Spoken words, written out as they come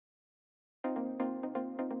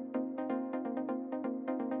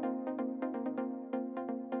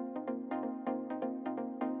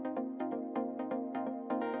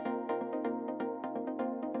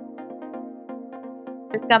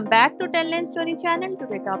Welcome back to 10 Line Story channel.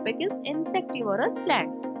 Today topic is insectivorous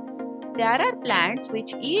plants. There are plants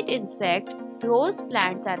which eat insect. Those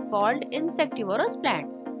plants are called insectivorous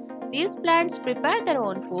plants. These plants prepare their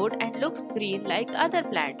own food and looks green like other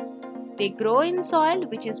plants. They grow in soil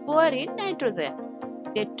which is poor in nitrogen.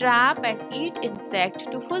 They trap and eat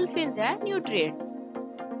insect to fulfill their nutrients.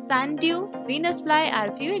 Sundew, Venus fly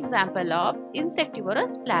are few examples of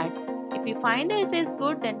insectivorous plants. If you find this is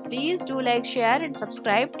good, then please do like, share and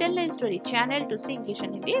subscribe Tell Line Story channel to see English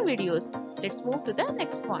and Hindi videos. Let's move to the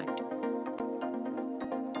next point.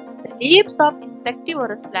 The leaves of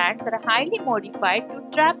insectivorous plants are highly modified to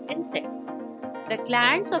trap insects. The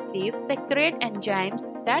glands of leaves secrete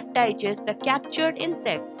enzymes that digest the captured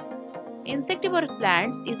insects. Insectivorous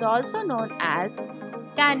plants is also known as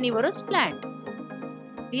carnivorous plant.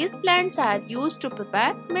 These plants are used to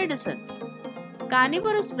prepare medicines.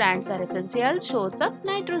 Carnivorous plants are essential source of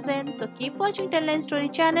nitrogen. So keep watching Tell Line Story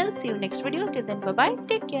channel. See you next video. Till then, bye bye.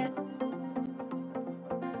 Take care.